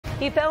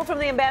He fell from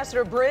the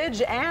Ambassador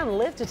Bridge and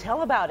lived to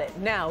tell about it.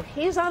 Now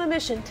he's on a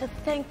mission to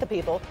thank the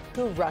people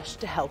who rushed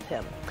to help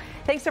him.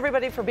 Thanks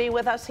everybody for being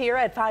with us here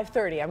at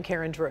 5:30. I'm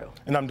Karen Drew.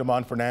 And I'm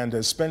Damon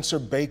Fernandez. Spencer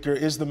Baker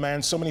is the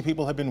man so many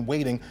people have been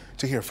waiting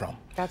to hear from.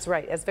 That's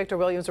right. As Victor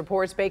Williams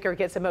reports, Baker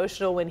gets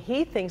emotional when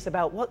he thinks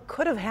about what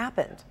could have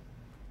happened.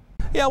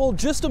 Yeah, well,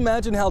 just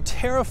imagine how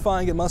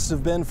terrifying it must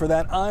have been for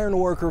that iron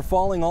worker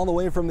falling all the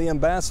way from the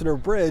Ambassador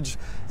Bridge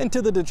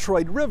into the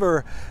Detroit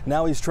River.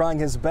 Now he's trying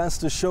his best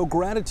to show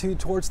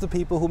gratitude towards the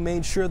people who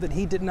made sure that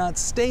he did not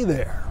stay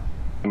there.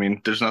 I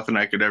mean, there's nothing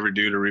I could ever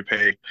do to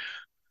repay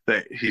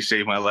that he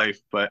saved my life,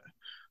 but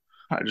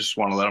I just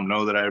want to let him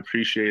know that I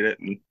appreciate it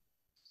and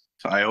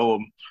I owe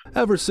him.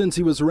 Ever since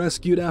he was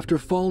rescued after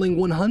falling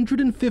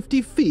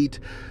 150 feet,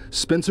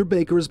 Spencer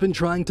Baker has been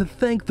trying to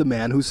thank the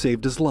man who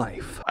saved his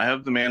life. I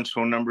have the man's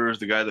phone number,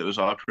 the guy that was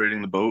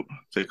operating the boat.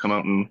 They come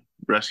out and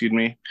rescued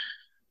me.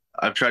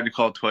 I've tried to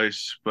call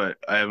twice, but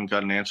I haven't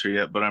got an answer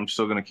yet, but I'm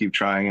still going to keep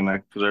trying, and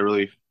because I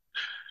really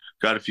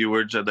got a few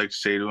words I'd like to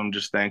say to him,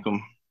 just thank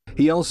him.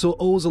 He also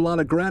owes a lot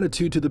of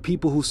gratitude to the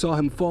people who saw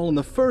him fall in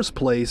the first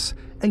place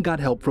and got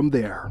help from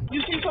there.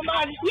 You see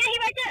somebody? Yeah, he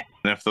right there.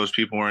 And if those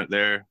people weren't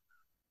there,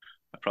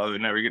 I probably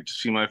would never get to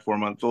see my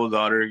 4-month-old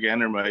daughter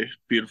again or my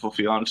beautiful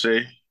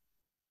fiance.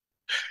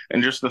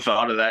 And just the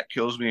thought of that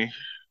kills me.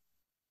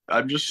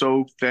 I'm just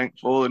so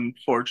thankful and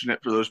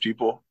fortunate for those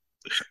people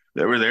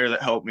that were there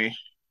that helped me,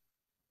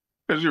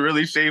 because it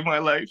really saved my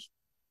life.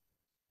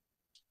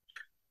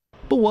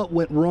 But what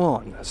went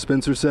wrong?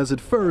 Spencer says at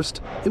first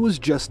it was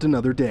just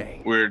another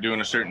day. We were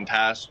doing a certain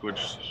task, which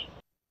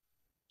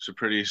is a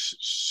pretty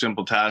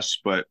simple task,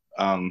 but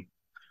a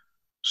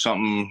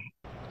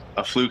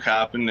fluke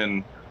happened,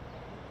 and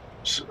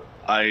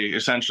I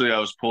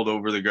was pulled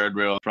over the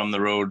guardrail from the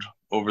road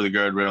over the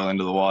guardrail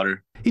into the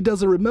water. He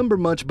doesn't remember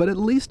much, but at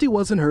least he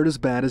wasn't hurt as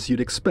bad as you'd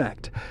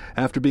expect.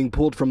 After being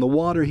pulled from the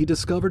water, he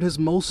discovered his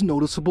most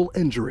noticeable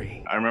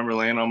injury. I remember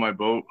laying on my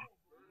boat,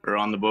 or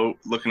on the boat,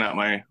 looking at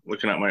my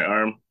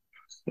arm,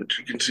 which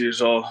you can see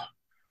is all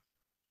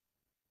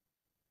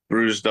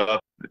bruised up.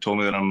 They told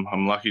me that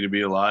I'm lucky to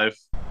be alive.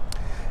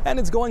 And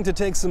it's going to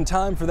take some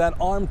time for that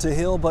arm to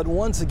heal, but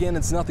once again,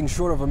 it's nothing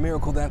short of a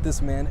miracle that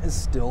this man is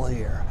still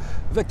here.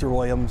 Victor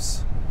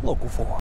Williams, Local 4.